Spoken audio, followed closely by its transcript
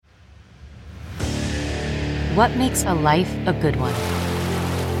What makes a life a good one?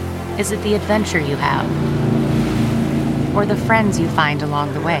 Is it the adventure you have? Or the friends you find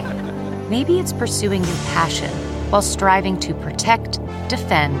along the way? Maybe it's pursuing your passion while striving to protect,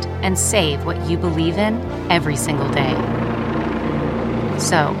 defend, and save what you believe in every single day.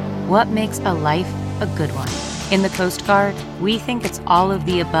 So, what makes a life a good one? In the Coast Guard, we think it's all of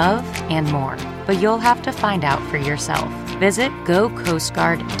the above and more, but you'll have to find out for yourself. Visit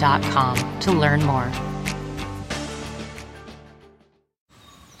gocoastguard.com to learn more.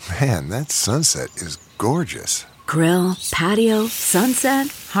 Man, that sunset is gorgeous. Grill, patio, sunset.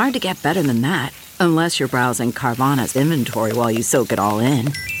 Hard to get better than that. Unless you're browsing Carvana's inventory while you soak it all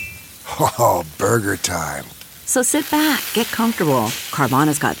in. Oh, burger time. So sit back, get comfortable.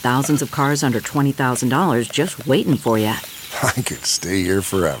 Carvana's got thousands of cars under $20,000 just waiting for you. I could stay here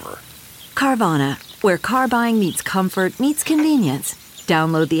forever. Carvana, where car buying meets comfort meets convenience.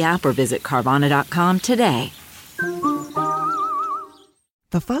 Download the app or visit Carvana.com today.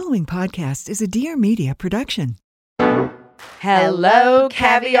 The following podcast is a Dear Media production. Hello,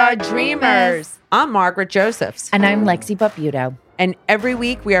 Caviar Dreamers. I'm Margaret Josephs. And I'm Lexi Barbuto. And every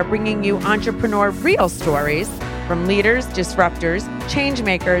week we are bringing you entrepreneur real stories from leaders, disruptors, change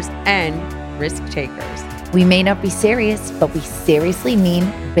makers, and risk takers. We may not be serious, but we seriously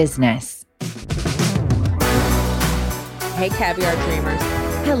mean business. Hey, Caviar Dreamers.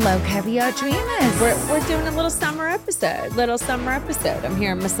 Hello, Caviar Dreamers. We're doing a little summer episode. I'm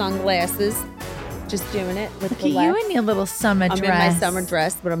here in my sunglasses, just doing it with the Look at you in your little summer dress. I'm in my summer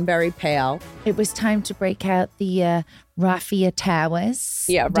dress, but I'm very pale. It was time to break out the raffia towers.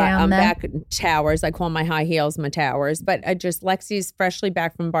 Yeah, right. Down I'm there. back in towers. I call my high heels my towers. But Lexi's freshly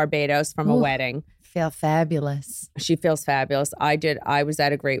back from Barbados from a wedding. Feel fabulous. She feels fabulous. I was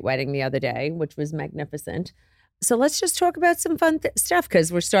at a great wedding the other day, which was magnificent. So let's just talk about some fun stuff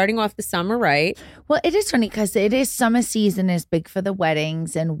because we're starting off the summer, right? Well, it is funny because it is summer season is big for the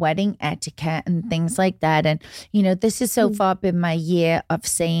weddings and wedding etiquette and things like that. And, you know, this has so far been my year of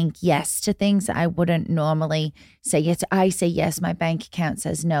saying yes to things I wouldn't normally say yes. I say yes, my bank account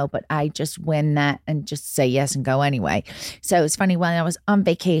says no, but I just win that and just say yes and go anyway. So it's funny, when I was on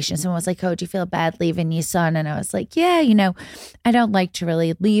vacation, someone was like, oh, do you feel bad leaving your son? And I was like, yeah, you know, I don't like to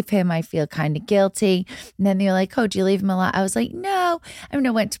really leave him. I feel kind of guilty. And then they're like, oh, do you leave him a lot? I was like, no. I mean,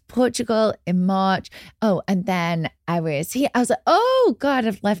 I went to Portugal in March. Oh, and then I was here. I was like, oh, God,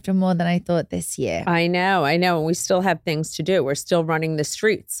 I've left him more than I thought this year. I know. And we still have things to do. We're still running the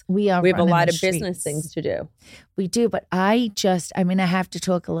streets. We have a lot of business things to do. We do. But I have to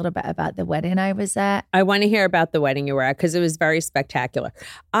talk a little bit about the wedding I was at. I want to hear about the wedding you were at because it was very spectacular.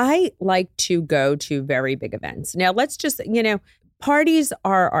 I like to go to very big events. Now, let's just, parties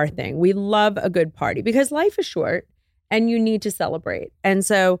are our thing. We love a good party because life is short and you need to celebrate. And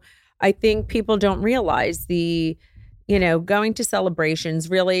so I think people don't realize going to celebrations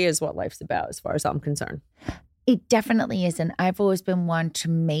really is what life's about as far as I'm concerned. It definitely is. And I've always been one to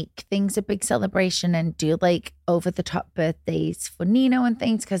make things a big celebration and do like over the top birthdays for Nino and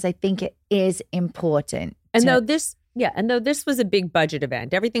things because I think it is important. And though this was a big budget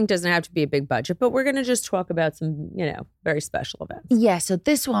event, everything doesn't have to be a big budget, but we're going to just talk about some, very special events. Yeah. So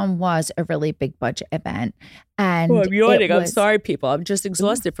this one was a really big budget event. And I'm yawning. I'm sorry, people. I'm just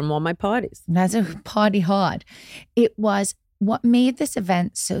exhausted from all my parties. That's a party hard. It was what made this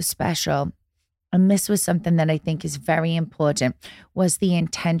event so special. And this was something that I think is very important, was the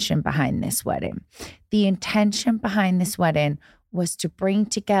intention behind this wedding. The intention behind this wedding was to bring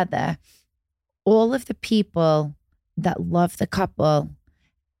together all of the people that love the couple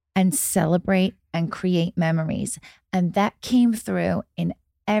and celebrate and create memories. And that came through in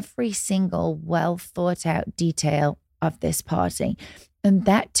every single well thought out detail of this party. And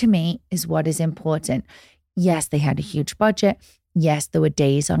that to me is what is important. Yes, they had a huge budget. Yes, there were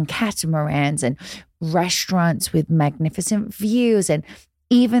days on catamarans and restaurants with magnificent views, and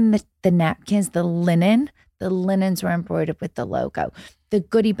even the napkins, the linens were embroidered with the logo. The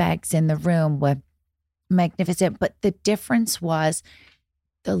goodie bags in the room were magnificent, but the difference was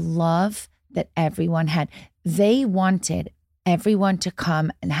the love that everyone had. They wanted everyone to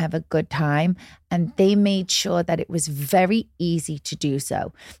come and have a good time, and they made sure that it was very easy to do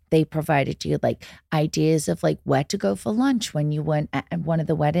so. They provided you like ideas of like where to go for lunch when you went at one of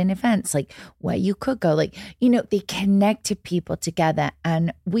the wedding events, like where you could go, like, they connected people together.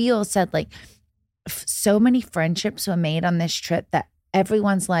 And we all said like so many friendships were made on this trip that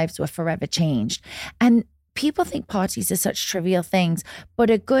everyone's lives were forever changed. And people think parties are such trivial things, but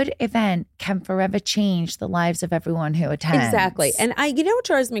a good event can forever change the lives of everyone who attends. Exactly. And what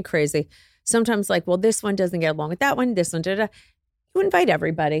drives me crazy? Sometimes like, well, this one doesn't get along with that one, this one, da-da. you invite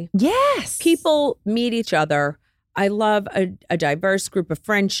everybody. Yes. People meet each other. I love a diverse group of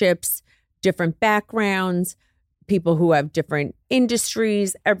friendships, different backgrounds, people who have different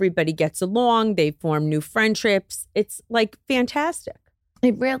industries. Everybody gets along. They form new friendships. It's like fantastic.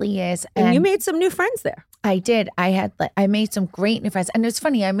 It really is. And you made some new friends there. I did. I made some great new friends. And it's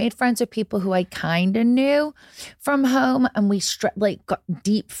funny, I made friends with people who I kind of knew from home, and we got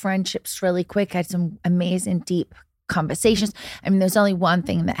deep friendships really quick. I had some amazing deep conversations. I mean, there's only one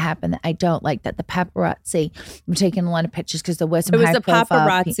thing that happened that I don't like, that the paparazzi were taking a lot of pictures because there were some high profile.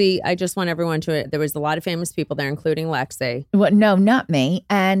 It was the paparazzi. I just want everyone to, there was a lot of famous people there, including Lexi. Well, no, not me.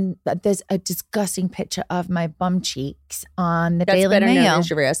 And there's a disgusting picture of my bum cheeks on the Daily Mail. That's better known as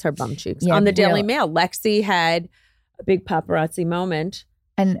your ass, her bum cheeks. On the Daily Mail, Lexi had a big paparazzi moment.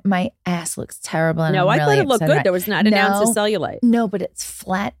 And my ass looks terrible. And no, I really thought it looked good. There was not an ounce of cellulite. No, but it's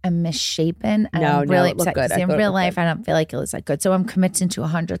flat and misshapen. And I'm really upset because in real life, I don't feel like it looks that good. So I'm committing to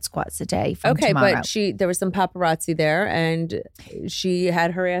 100 squats a day from tomorrow. But there was some paparazzi there, and she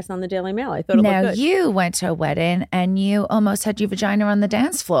had her ass on the Daily Mail. I thought it looked good. Now, you went to a wedding and you almost had your vagina on the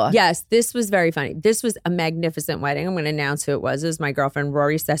dance floor. Yes, this was very funny. This was a magnificent wedding. I'm going to announce who it was. It was my girlfriend,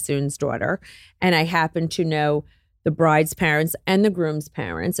 Rory Sassoon's daughter. And I happened to know the bride's parents and the groom's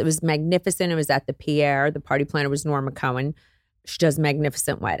parents. It was magnificent. It was at the Pierre. The party planner was Norma Cohen. She does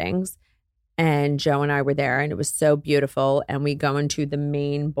magnificent weddings. And Joe and I were there, and it was so beautiful. And we go into the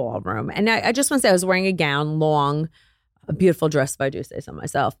main ballroom. And I just want to say, I was wearing a gown, long, a beautiful dress, if I do say so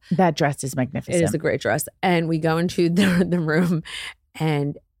myself. That dress is magnificent. It is a great dress. And we go into the room,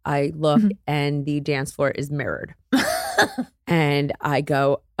 and I look, and the dance floor is mirrored. And I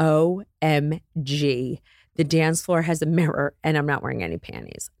go, OMG. The dance floor has a mirror, and I'm not wearing any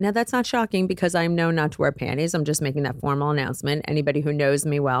panties. Now, that's not shocking because I'm known not to wear panties. I'm just making that formal announcement. Anybody who knows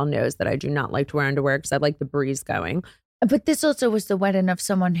me well knows that I do not like to wear underwear because I like the breeze going. But this also was the wedding of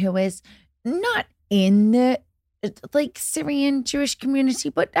someone who is not in the Syrian Jewish community,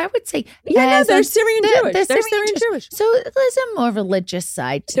 but I would say they're Syrian Jewish. They're Syrian Jewish. So there's a more religious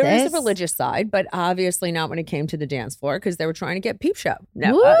side to this. There is a religious side, but obviously not when it came to the dance floor because they were trying to get peep show.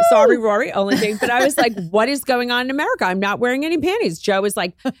 No, sorry, Rory, only thing. But I was like, what is going on in America? I'm not wearing any panties. Joe is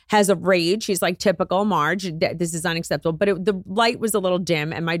like, has a rage. He's like, typical Marge. This is unacceptable. But the light was a little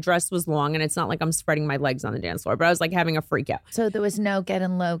dim and my dress was long, and it's not like I'm spreading my legs on the dance floor, but I was like having a freak out. So there was no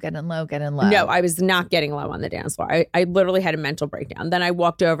getting low. No, I was not getting low on the dance floor. I literally had a mental breakdown. Then I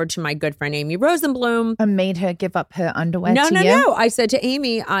walked over to my good friend Amy Rosenblum. And made her give up her underwear No. to you? I said to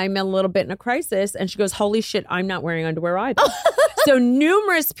Amy, I'm a little bit in a crisis. And she goes, holy shit, I'm not wearing underwear either. So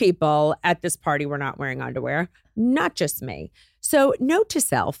numerous people at this party were not wearing underwear, not just me. So note to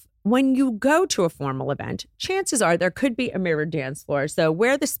self, when you go to a formal event, chances are there could be a mirrored dance floor. So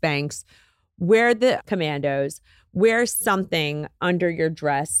wear the Spanx, wear the Commandos, wear something under your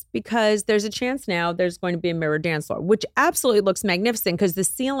dress because there's a chance now there's going to be a mirrored dance floor, which absolutely looks magnificent because the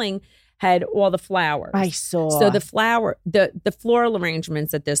ceiling had all the flowers. I saw. So the floral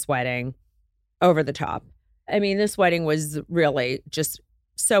arrangements at this wedding, over the top. I mean, this wedding was really just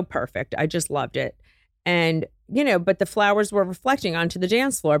so perfect. I just loved it. And, but the flowers were reflecting onto the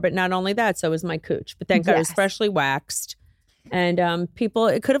dance floor. But not only that, so was my cooch. But thank God it was freshly waxed. And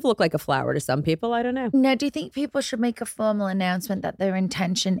it could have looked like a flower to some people. I don't know. Now, do you think people should make a formal announcement that their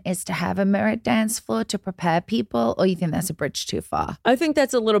intention is to have a mirrored dance floor to prepare people? Or you think that's a bridge too far? I think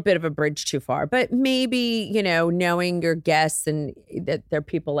that's a little bit of a bridge too far. But maybe, knowing your guests and that there are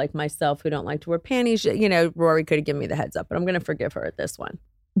people like myself who don't like to wear panties, Rory could have given me the heads up. But I'm going to forgive her at this one.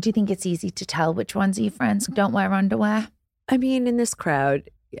 Do you think it's easy to tell which ones of your friends don't wear underwear? I mean, in this crowd,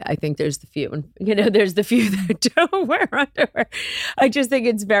 I think there's the few, and there's the few that don't wear underwear. I just think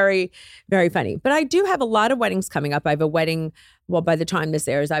it's very, very funny. But I do have a lot of weddings coming up. I have a wedding, well, by the time this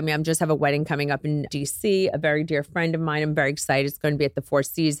airs, I'm just have a wedding coming up in DC, a very dear friend of mine. I'm very excited. It's going to be at the Four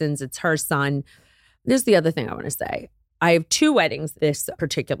Seasons. It's her son. This is the other thing I want to say. I have two weddings this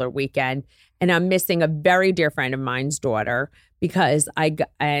particular weekend, and I'm missing a very dear friend of mine's daughter because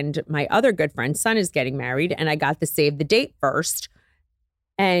and my other good friend's son is getting married, and I got to save the date first.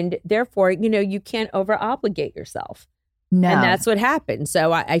 And therefore, you can't over obligate yourself. No. And that's what happened.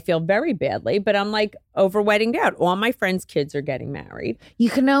 So I feel very badly, but I'm like over weddinged out. All my friends' kids are getting married.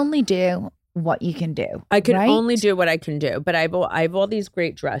 You can only do what you can do. I can only do what I can do. But I have all these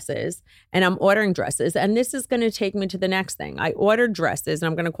great dresses, and I'm ordering dresses. And this is going to take me to the next thing. I ordered dresses, and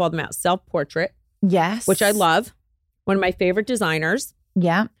I'm going to call them out Self-Portrait. Yes. Which I love. One of my favorite designers.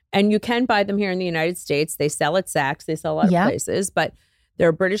 Yeah. And you can buy them here in the United States. They sell at Saks. They sell a lot of places. But they're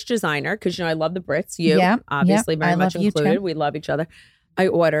a British designer because, I love the Brits. You, obviously, very much included. We love each other. I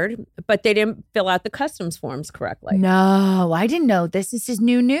ordered, but they didn't fill out the customs forms correctly. No, I didn't know this. This is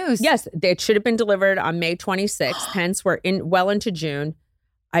new news. Yes, it should have been delivered on May 26th. Hence, we're well into June.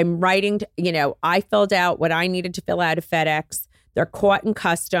 I'm writing, I filled out what I needed to fill out at FedEx. They're caught in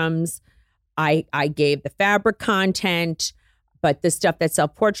customs. I gave the fabric content, but the stuff that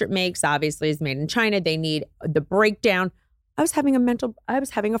Self-Portrait makes obviously is made in China. They need the breakdown. I was having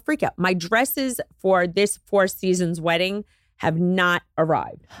a freak out. My dresses for this Four Seasons wedding have not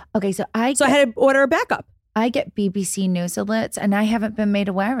arrived. Okay, so I had to order a backup. I get BBC News alerts, and I haven't been made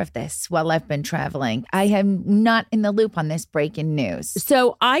aware of this while I've been traveling. I am not in the loop on this breaking news.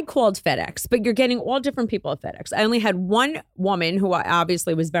 So I called FedEx, but you're getting all different people at FedEx. I only had one woman who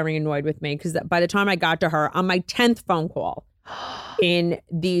obviously was very annoyed with me because by the time I got to her on my 10th phone call in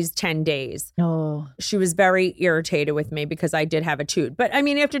these 10 days, she was very irritated with me because I did have a toot. But I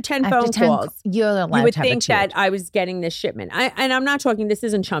mean, after 10 phone calls, you would think that I was getting this shipment. And I'm not talking, this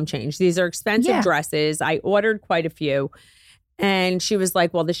isn't chump change. These are expensive dresses. I ordered quite a few. And she was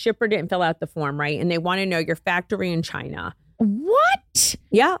like, well, the shipper didn't fill out the form, right? And they want to know your factory in China. What?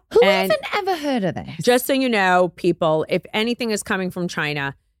 Yeah. Who even ever heard of this? Just so you know, people, if anything is coming from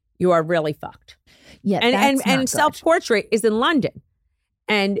China, you are really fucked. Yeah, and Self-Portrait is in London.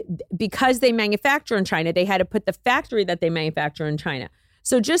 And because they manufacture in China, they had to put the factory that they manufacture in China.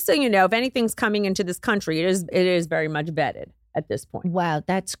 So just so you know, if anything's coming into this country, it is very much vetted at this point. Wow,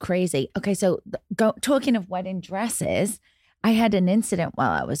 that's crazy. Okay, so talking of wedding dresses, I had an incident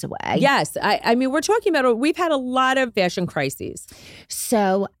while I was away. Yes. I mean, we're talking about, we've had a lot of fashion crises.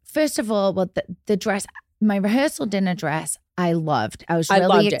 So first of all, the dress, my rehearsal dinner dress, I loved. I was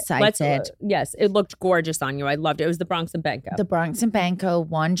really excited. Yes, it looked gorgeous on you. I loved it. It was the Bronx and Benko. The Bronx and Benko,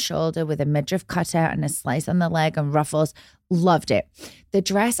 one shoulder with a midriff cutout and a slice on the leg and ruffles. Loved it. The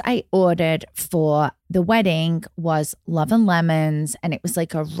dress I ordered for the wedding was Love and Lemons, and it was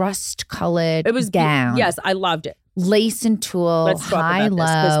like a rust-colored gown. Yes, I loved it. Lace and tulle, Let's talk high, about low.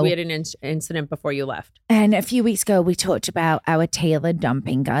 this because we had an incident before you left. And a few weeks ago, we talked about our tailor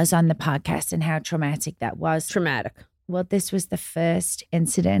dumping us on the podcast and how traumatic that was. Traumatic. Well, this was the first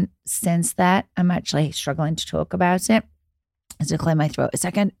incident since that. I'm actually struggling to talk about it. I have to clear my throat a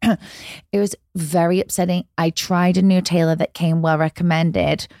second. It was very upsetting. I tried a new tailor that came well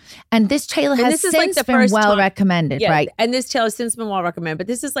recommended. And this tailor has since been well recommended, right? And this tailor has since been well recommended. But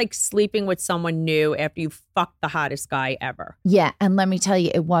this is like sleeping with someone new after you fucked the hottest guy ever. Yeah. And let me tell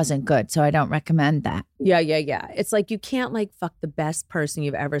you, it wasn't good. So I don't recommend that. Yeah. It's like you can't like fuck the best person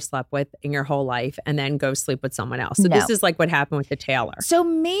you've ever slept with in your whole life and then go sleep with someone else. So this is like what happened with the tailor. So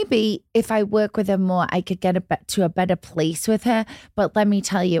maybe if I work with her more, I could get to a better place with her. But let me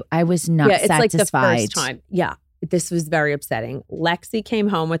tell you, I was not satisfied. Like the first time. Yeah. This was very upsetting. Lexi came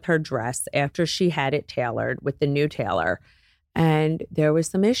home with her dress after she had it tailored with the new tailor. And there was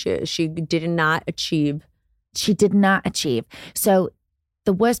some issues. She did not achieve. So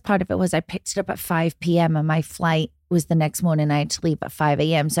the worst part of it was I picked it up at 5 p.m. and my flight was the next morning. I had to leave at 5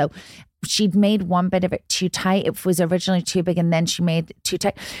 a.m. So she'd made one bit of it too tight. It was originally too big and then she made it too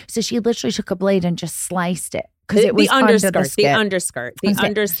tight. So she literally took a blade and just sliced it. Because it was the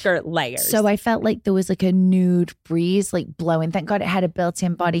underskirt layers. So I felt like there was like a nude breeze like blowing. Thank God it had a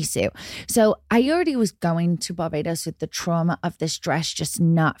built-in bodysuit. So I already was going to Barbados with the trauma of this dress just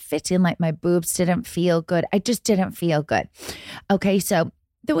not fitting. Like my boobs didn't feel good. I just didn't feel good. Okay, so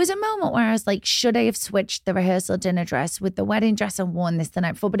there was a moment where I was like, should I have switched the rehearsal dinner dress with the wedding dress and worn this the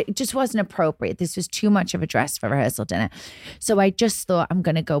night before? But it just wasn't appropriate. This was too much of a dress for rehearsal dinner. So I just thought I'm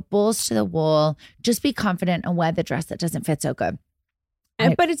going to go balls to the wall, just be confident and wear the dress that doesn't fit so good.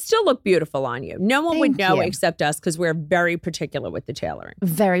 But it still looked beautiful on you. No one would know except us because we're very particular with the tailoring.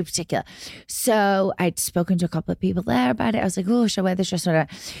 Very particular. So I'd spoken to a couple of people there about it. I was like, oh, should I wear this dress?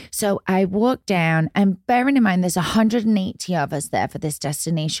 So I walked down and bearing in mind, there's 180 of us there for this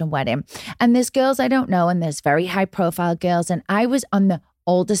destination wedding. And there's girls I don't know and there's very high profile girls. And I was on the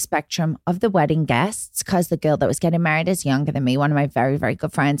older spectrum of the wedding guests because the girl that was getting married is younger than me, one of my very, very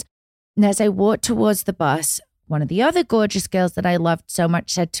good friends. And as I walked towards the bus, one of the other gorgeous girls that I loved so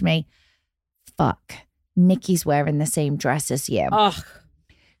much said to me, fuck, Nikki's wearing the same dress as you. Ugh.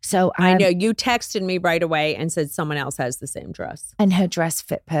 So I know you texted me right away and said someone else has the same dress. And her dress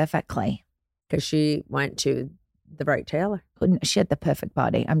fit perfectly. Because she went to the right tailor. She had the perfect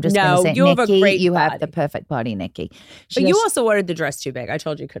body. I'm just going to say, Nikki, you have the perfect body, Nikki. But you also ordered the dress too big. I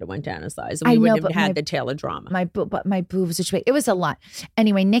told you could have went down a size. And we wouldn't have had the tailor drama. But my boobs are too big. It was a lot.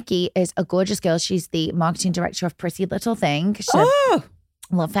 Anyway, Nikki is a gorgeous girl. She's the marketing director of Pretty Little Thing. She's a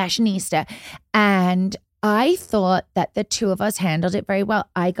little fashionista. And I thought that the two of us handled it very well.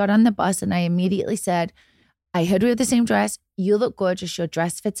 I got on the bus and I immediately said, I heard we have the same dress. you look gorgeous. Your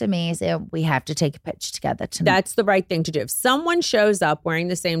dress fits amazing. We have to take a picture together tonight. That's the right thing to do. If someone shows up wearing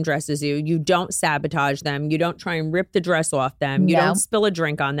the same dress as you, you don't sabotage them. You don't try and rip the dress off them. You don't spill a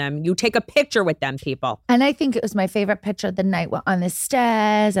drink on them. You take a picture with them, people. And I think it was my favorite picture of the night. We're on the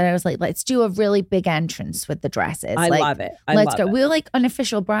stairs and I was like, let's do a really big entrance with the dresses. I love it. Let's go. We were like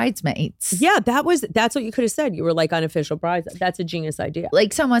unofficial bridesmaids. Yeah, that's what you could have said. You were like unofficial brides. That's a genius idea.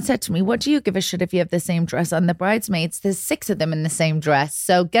 Like someone said to me, what do you give a shit if you have the same dress on? The bridesmaids, there's 6 of them in the same dress.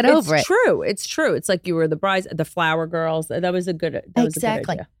 So get over it. It's true. It's true. It's like you were the brides, the flower girls. That was a good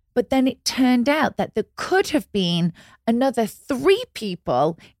Exactly. idea. But then it turned out that there could have been another 3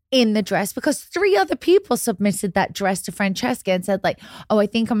 people in the dress because 3 other people submitted that dress to Francesca and said like, oh, I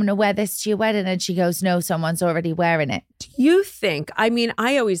think I'm going to wear this to your wedding. And she goes, no, someone's already wearing it. Do you think, I mean,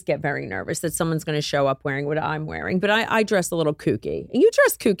 I always get very nervous that someone's going to show up wearing what I'm wearing, but I dress a little kooky. And you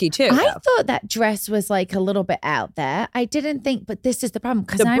dress kooky too. I thought that dress was like a little bit out there. I didn't think, but this is the problem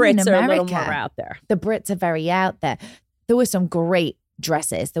because I'm Brits in America. are a little more out there. The Brits are very out there. There were some great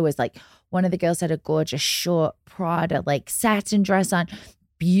dresses. There was like one of the girls had a gorgeous short Prada like satin dress on.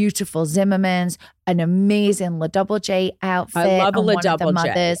 Beautiful Zimmermans, an amazing Le Double J outfit. I love a Le Double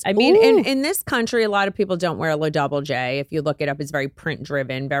J. I mean, in this country, a lot of people don't wear a Le Double J. If you look it up, it's very print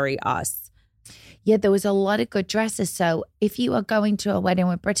driven, very us. Yeah, there was a lot of good dresses. So if you are going to a wedding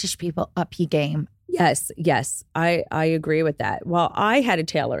with British people, up your game. Yes, I agree with that. Well, I had a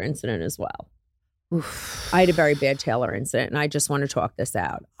tailor incident as well. Oof. I had a very bad tailor incident, and I just want to talk this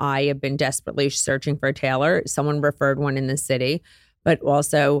out. I have been desperately searching for a tailor. Someone referred one in the city. But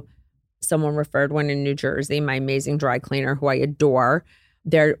also someone referred one in New Jersey, my amazing dry cleaner who I adore.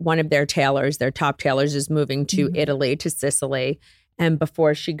 One of their tailors, their top tailors is moving to Italy, to Sicily. And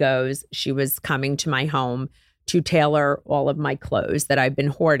before she goes, she was coming to my home to tailor all of my clothes that I've been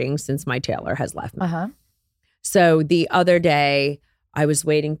hoarding since my tailor has left me. Uh-huh. So the other day, I was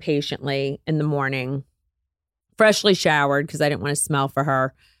waiting patiently in the morning, freshly showered because I didn't want to smell for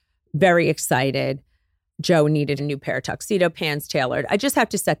her, very excited. Joe needed a new pair of tuxedo pants tailored. I just have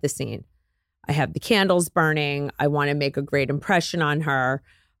to set the scene. I have the candles burning. I want to make a great impression on her.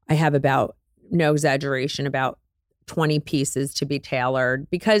 I have about, no exaggeration, about 20 pieces to be tailored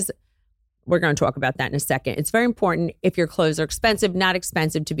because we're going to talk about that in a second. It's very important if your clothes are expensive, not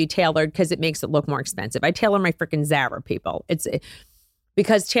expensive, to be tailored because it makes it look more expensive. I tailor my freaking Zara, people. It's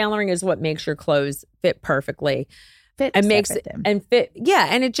because tailoring is what makes your clothes fit perfectly. And makes it and fit. Yeah.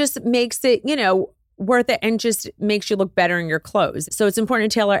 And it just makes it, worth it and just makes you look better in your clothes. So it's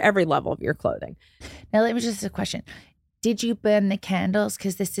important to tailor every level of your clothing. Now, let me just ask a question. Did you burn the candles?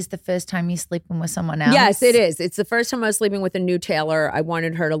 Because this is the first time you're sleeping with someone else. Yes, it is. It's the first time I was sleeping with a new tailor. I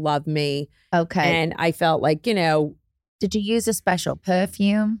wanted her to love me. Okay. And I felt like, Did you use a special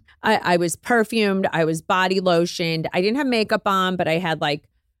perfume? I was perfumed. I was body lotioned. I didn't have makeup on, but I had like,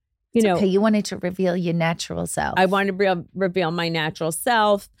 Okay, you wanted to reveal your natural self. I wanted to reveal my natural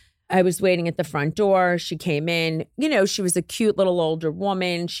self. I was waiting at the front door. She came in. She was a cute little older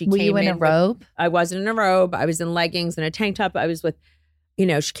woman. Were you in a robe? I wasn't in a robe. I was in leggings and a tank top. I was with,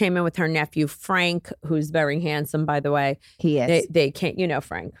 she came in with her nephew, Frank, who's very handsome, by the way. He is. They came,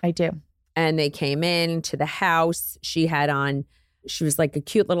 Frank. I do. And they came in to the house. She was like a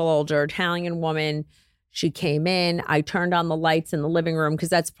cute little older Italian woman. She came in. I turned on the lights in the living room because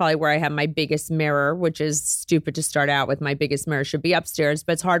that's probably where I have my biggest mirror, which is stupid to start out with. My biggest mirror should be upstairs,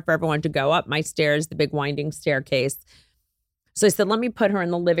 but it's hard for everyone to go up my stairs, the big winding staircase. So I said, let me put her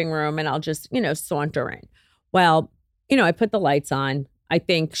in the living room and I'll just, saunter in. Well, I put the lights on. I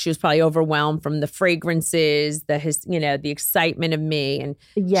think she was probably overwhelmed from the fragrances, the excitement of me. And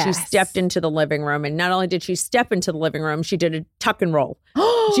she stepped into the living room. And not only did she step into the living room, she did a tuck and roll.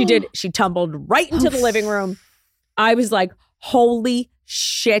 She tumbled right into the living room. I was like, holy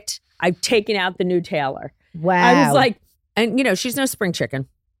shit, I've taken out the new tailor. Wow. I was like, and she's no spring chicken.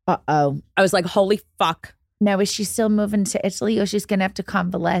 Uh-oh. I was like, holy fuck. Now, is she still moving to Italy or she's going to have to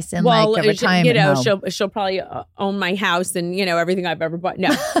convalesce in like a retirement home? She'll probably own my house and, everything I've ever bought.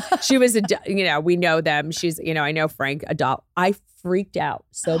 No, she was, we know them. She's, I know Frank, a doll. I freaked out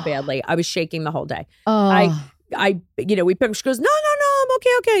so badly. I was shaking the whole day. Oh. We picked, she goes, no, I'm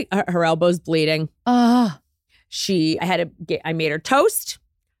okay. Her elbow's bleeding. Oh. I made her toast,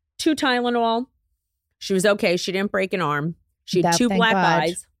 2 Tylenol. She was okay. She didn't break an arm. She had 2 black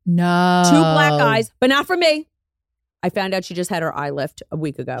eyes. No. 2 black eyes, but not for me. I found out she just had her eye lift a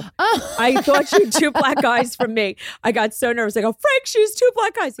week ago. Oh. I thought she had 2 black eyes from me. I got so nervous. I go, Frank, she has 2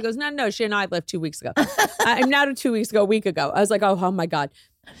 black eyes. He goes, no, she had an eye lift 2 weeks ago. I'm not 2 weeks ago, a week ago. I was like, oh my God.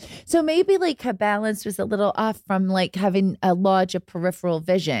 So maybe like her balance was a little off from like having a larger peripheral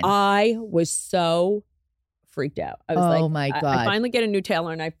vision. I was so freaked out. I was Oh like, my I God. finally get a new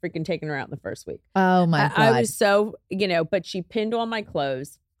tailor and I've freaking taken her out in the first week. Oh my God. I was so, but she pinned all my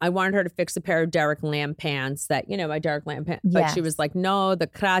clothes. I wanted her to fix a pair of Derek Lamb pants that, my Derek Lamb pants. But she was like, no, the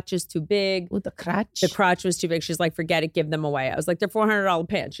crotch is too big. Oh, the crotch? The crotch was too big. She's like, forget it, give them away. I was like, they're $400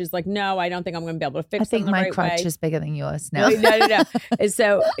 pants. She's like, no, I don't think I'm going to be able to fix them the right way. I think my crotch is bigger than yours now. No. And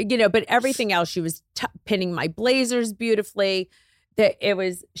so, but everything else, she was pinning my blazers beautifully.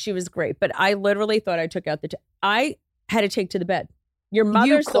 She was great. But I literally thought I took out I had to take to the bed. Your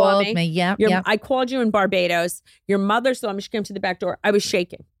mother saw me. Yeah. I called you in Barbados. Your mother saw me. She came to the back door. I was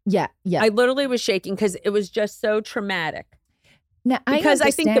shaking. Yeah. I literally was shaking because it was just so traumatic. Now, because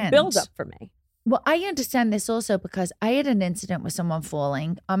I think the buildup for me. Well, I understand this also because I had an incident with someone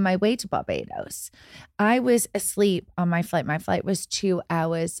falling on my way to Barbados. I was asleep on my flight. My flight was 2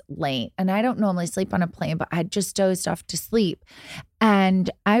 hours late. And I don't normally sleep on a plane, but I just dozed off to sleep. And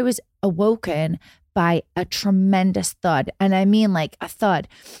I was awoken by a tremendous thud. And I mean like a thud.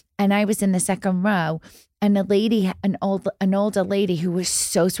 And I was in the second row. And a lady, an older lady who was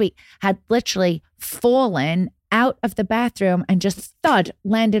so sweet, had literally fallen out of the bathroom and just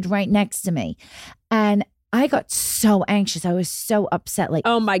landed right next to me. And I got so anxious. I was so upset. Like,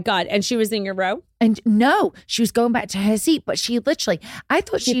 oh my God. And she was in your row? And no, she was going back to her seat, but she literally, I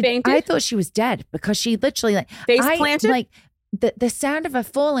thought she was dead because she literally face planted? The sound of her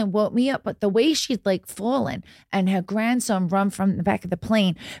falling woke me up, but the way she'd fallen and her grandson run from the back of the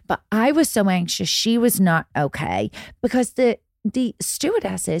plane. But I was so anxious. She was not okay because the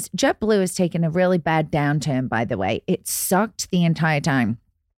stewardesses, JetBlue has taken a really bad downturn, by the way. It sucked the entire time.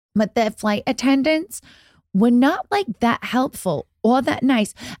 But their flight attendants were not that helpful or that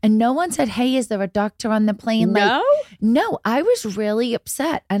nice. And no one said, hey, is there a doctor on the plane? No? No, I was really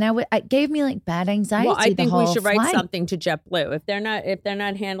upset. And it gave me bad anxiety. Well, I think we should write flight. something to JetBlue. If they're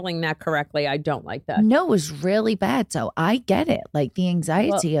not handling that correctly, I don't like that. No, it was really bad. So I get it, the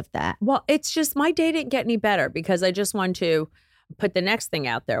anxiety of that. Well, it's just my day didn't get any better because I just want to put the next thing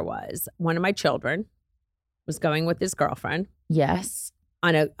out there was one of my children was going with his girlfriend. Yes.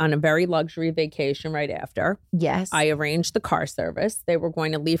 On a very luxury vacation right after. Yes. I arranged the car service. They were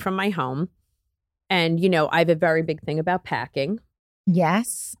going to leave from my home. And, I have a very big thing about packing.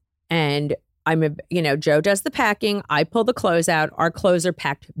 Yes. And Joe does the packing. I pull the clothes out. Our clothes are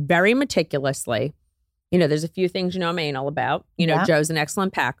packed very meticulously. There's a few things I'm anal about. Joe's an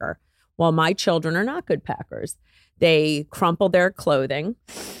excellent packer. While my children are not good packers. They crumple their clothing.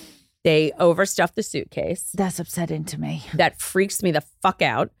 They overstuff the suitcase. That's upsetting to me. That freaks me the fuck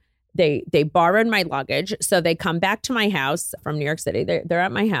out. They borrowed my luggage. So they come back to my house from New York City. They're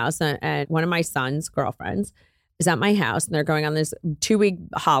at my house and one of my son's girlfriends is at my house and they're going on this 2-week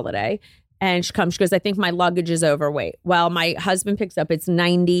holiday. And she goes, I think my luggage is overweight. Well, my husband picks up, it's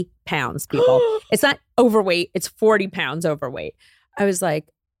 90 pounds, people. It's not overweight. It's 40 pounds overweight. I was like,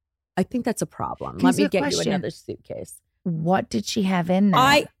 I think that's a problem. Let me get you another suitcase. What did she have in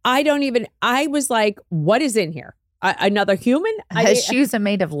there? I was like, what is in here? Another human? Her shoes are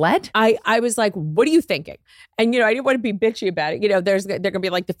made of lead? I was like, what are you thinking? And, I didn't want to be bitchy about it. They're going to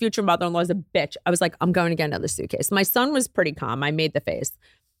be like, the future mother-in-law is a bitch. I was like, I'm going to get another suitcase. My son was pretty calm. I made the face.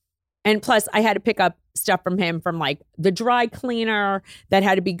 And plus, I had to pick up stuff from him from the dry cleaner that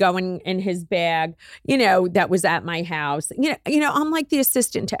had to be going in his bag, that was at my house. I'm like the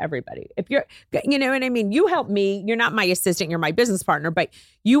assistant to everybody. If you're, you know what I mean? You help me. You're not my assistant. You're my business partner, but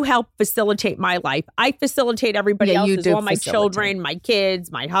you help facilitate my life. I facilitate everybody else's, all my children, my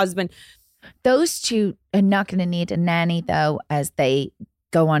kids, my husband. Those two are not going to need a nanny, though, as they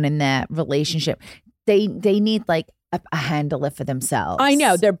go on in their relationship. They need a handler for themselves. I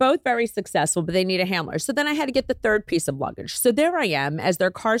know. They're both very successful, but they need a handler. So then I had to get the third piece of luggage. So there I am as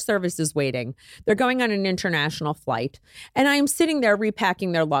their car service is waiting. They're going on an international flight. And I am sitting there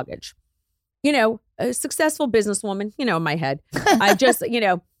repacking their luggage. A successful businesswoman, in my head. I just,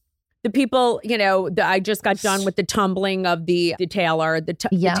 the people, I just got done with the tumbling of the tailor, the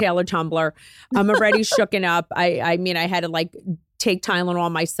tailor tumbler. I'm already shooken up. I mean, I had to take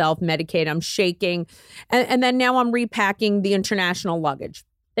Tylenol myself, medicate. I'm shaking. And then now I'm repacking the international luggage.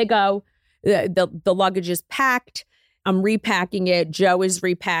 They go, the luggage is packed. I'm repacking it. Joe is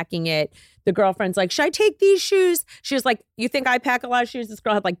repacking it. The girlfriend's like, should I take these shoes? She was like, you think I pack a lot of shoes? This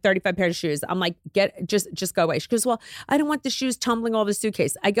girl had 35 pairs of shoes. I'm like, just go away. She goes, well, I don't want the shoes tumbling all the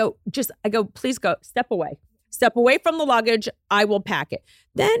suitcase. I go, please go, step away. Step away from the luggage. I will pack it.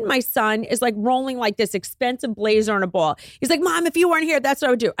 Then my son is rolling this expensive blazer on a ball. He's like, Mom, if you weren't here, that's what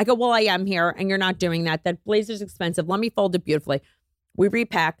I would do. I go, well, I am here and you're not doing that. That blazer's expensive. Let me fold it beautifully. We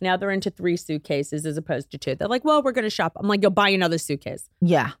repack. Now they're into 3 suitcases as opposed to 2. They're like, well, we're going to shop. I'm like, you'll buy another suitcase.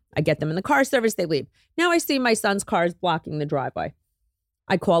 Yeah. I get them in the car service. They leave. Now I see my son's car is blocking the driveway.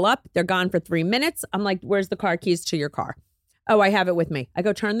 I call up. They're gone for 3 minutes. I'm like, where's the car keys to your car? Oh, I have it with me. I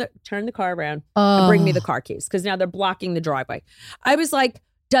go turn the car around and bring me the car keys because now they're blocking the driveway. I was like,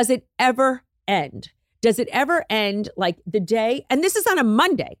 does it ever end? Does it ever end like the day? And this is on a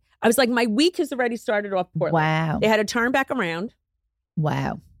Monday. I was like, my week has already started off poorly. Wow. They had to turn back around.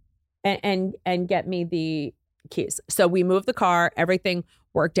 Wow. And get me the keys. So we moved the car. Everything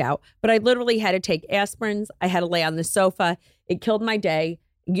worked out. But I literally had to take aspirins. I had to lay on the sofa. It killed my day.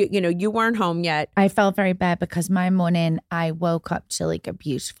 You know, you weren't home yet. I felt very bad because my morning I woke up to like a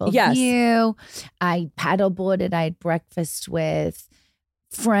beautiful view. I paddleboarded. I had breakfast with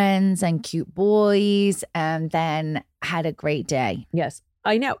friends and cute boys and then had a great day. Yes,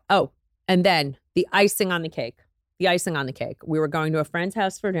 I know. Oh, and then the icing on the cake. The icing on the cake. We were going to a friend's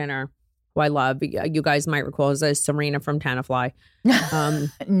house for dinner, who I love. You guys might recall as Serena from Tenafly.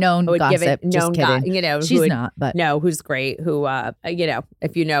 Known gossip. Just kidding. You know, she's not, but no, who's great. Who,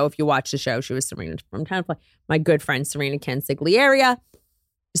 if you watch the show, she was Serena from Tenafly. My good friend Serena Consigliere.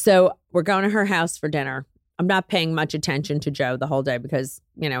 So we're going to her house for dinner. I'm not paying much attention to Joe the whole day because,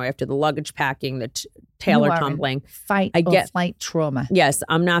 you know, after the luggage packing, the Taylor tumbling. Flight trauma. Yes,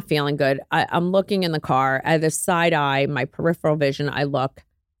 I'm not feeling good. I'm looking in the car. At the side eye, my peripheral vision, I look.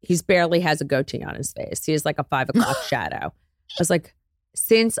 He's barely has a goatee on his face. He is like a 5 o'clock shadow. I was like,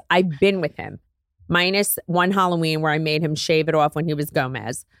 since I've been with him, minus one Halloween where I made him shave it off when he was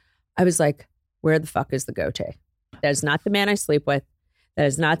Gomez, I was like, where the fuck is the goatee? That is not the man I sleep with. That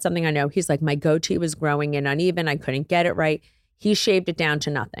is not something I know. He's like, my goatee was growing in uneven. I couldn't get it right. He shaved it down to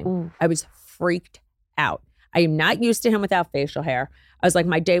nothing. Ooh. I was freaked out. I am not used to him without facial hair. I was like,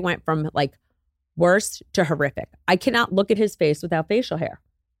 my day went from like worst to horrific. I cannot look at his face without facial hair.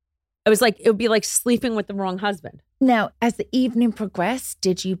 I was like, it would be like sleeping with the wrong husband. Now, as the evening progressed,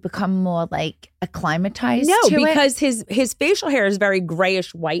 did you become more like acclimatized No, to because his facial hair is very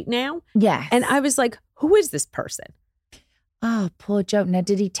grayish white now. Yes. And I was like, who is this person? Oh, poor Joe. Now,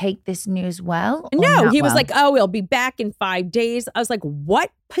 did he take this news well? No, he was like, oh, he'll be back in 5 days. I was like, what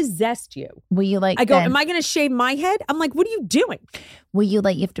possessed you? Were you like, I go, am I going to shave my head? I'm like, what are you doing? Were you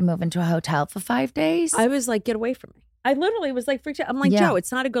like, you have to move into a hotel for 5 days? I was like, get away from me. I literally was like, freaked out. I'm like, Joe,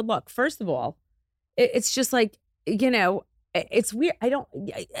 it's not a good look. First of all, it's just like, you know, it's weird. I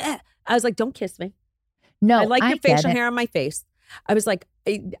was like, don't kiss me. No, I like your facial hair on my face. I was like,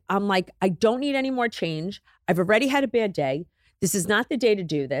 I'm like, I don't need any more change. I've already had a bad day. This is not the day to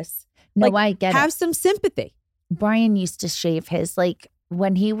do this. No, like, I get it. Have some sympathy. Brian used to shave his, like,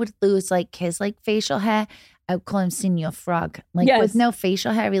 when he would lose, like, his, like, facial hair, I would call him Senor Frog. Like, with no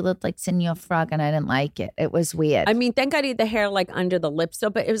facial hair, he looked like Senor Frog, and I didn't like it. It was weird. I mean, thank God he had the hair, like, under the lips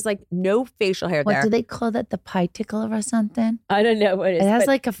still, but it was, like, no facial hair there. What do they call that? The pie tickler or something? I don't know what it is. It has,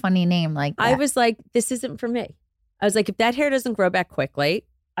 like, a funny name like that. I was like, this isn't for me. I was like, if that hair doesn't grow back quickly,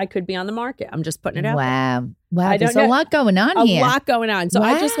 I could be on the market. I'm just putting it out. Wow. There's a lot going on here. A lot going on. So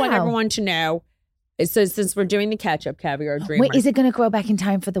I just want everyone to know. So since we're doing the catch-up Caviar Dreamers. Wait, is it going to grow back in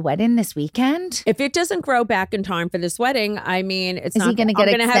time for the wedding this weekend? If it doesn't grow back in time for this wedding, I mean, it's not. Is he going to get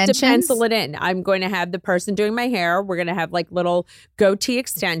extensions? I'm going to have to pencil it in. I'm going to have the person doing my hair. We're going to have like little goatee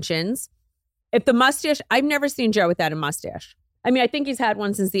extensions. If the mustache, I've never seen Joe without a mustache. I mean, I think he's had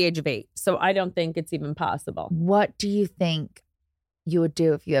one since the age of 8. So I don't think it's even possible. What do you think you would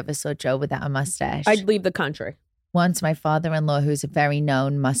do if you ever saw Joe without a mustache? I'd leave the country. Once my father-in-law, who's a very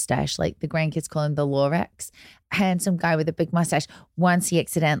known mustache, like the grandkids call him the Lorex, handsome guy with a big mustache. Once he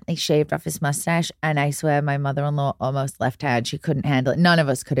accidentally shaved off his mustache, and I swear my mother-in-law almost left her. She couldn't handle it. None of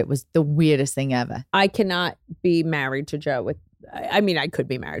us could. It was the weirdest thing ever. I cannot be married to Joe with, I mean, I could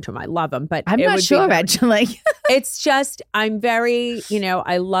be married to him. I love him, but I'm not sure, actually. It's just, I'm very,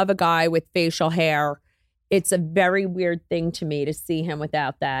 I love a guy with facial hair. It's a very weird thing to me to see him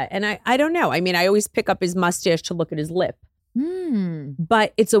without that. And I don't know. I mean, I always pick up his mustache to look at his lip.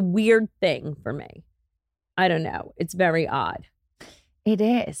 But it's a weird thing for me. I don't know. It's very odd. It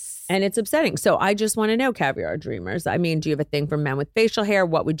is. And it's upsetting. So I just want to know, Caviar Dreamers. I mean, do you have a thing for men with facial hair?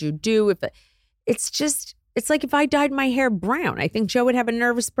 What would you do if it's like if I dyed my hair brown, I think Joe would have a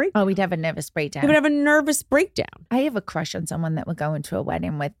nervous breakdown. Oh, he'd have a nervous breakdown. He would have a nervous breakdown. I have a crush on someone that we're going to a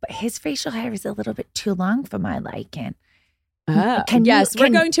wedding with, but his facial hair is a little bit too long for my liking. We're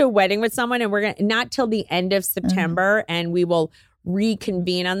going to a wedding with someone, and we're going to, not till the end of September, and we will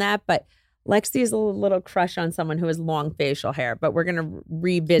reconvene on that. But Lexi is a little crush on someone who has long facial hair, but we're going to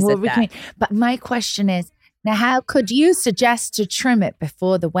revisit that. But my question is, Now, how could you suggest to trim it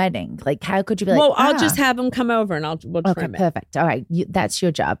before the wedding? Like, how could you be like, well, I'll just have him come over and we'll trim it. Perfect. All right. That's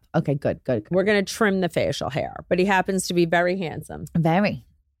your job. Okay, good. We're going to trim the facial hair, but he happens to be very handsome. Very.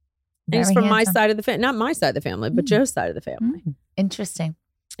 And he's from my side of the family, not my side of the family, but Joe's side of the family. Interesting.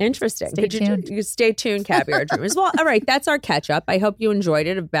 Stay tuned. You stay tuned, Caviar Dreamers. Well, all right. That's our catch up. I hope you enjoyed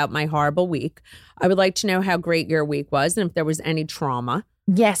it about my horrible week. I would like to know how great your week was and if there was any trauma.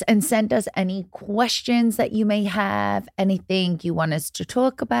 Yes, and send us any questions that you may have, anything you want us to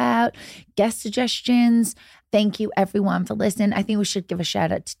talk about, guest suggestions. Thank you, everyone, for listening. I think we should give a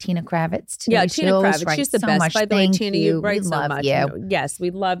shout out to Tina Kravitz today. Yeah, Tina Kravitz. She's the best. By the way, Tina, you write so much. Yes, we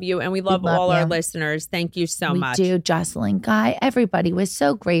love you. And we love all our listeners. Thank you so much. We do. Jocelyn, Guy, everybody. We're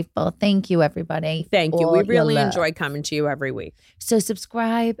so grateful. Thank you, everybody. Thank you. We really enjoy coming to you every week. So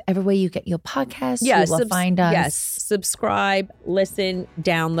subscribe everywhere you get your podcasts. Yes, you will find us. Yes, subscribe, listen,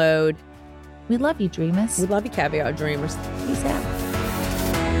 download. We love you, dreamers. We love you, Caviar Dreamers. Peace out.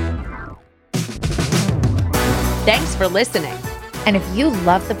 Thanks for listening. And if you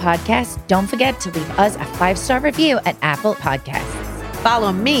love the podcast, don't forget to leave us a 5-star review at Apple Podcasts.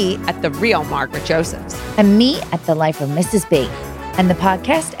 Follow me at The Real Margaret Josephs. And me at The Life of Mrs. B. And the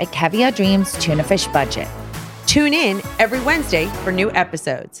podcast at Caviar Dreams Tuna Fish Budget. Tune in every Wednesday for new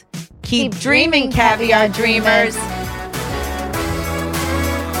episodes. Keep dreaming, Caviar Dreamers.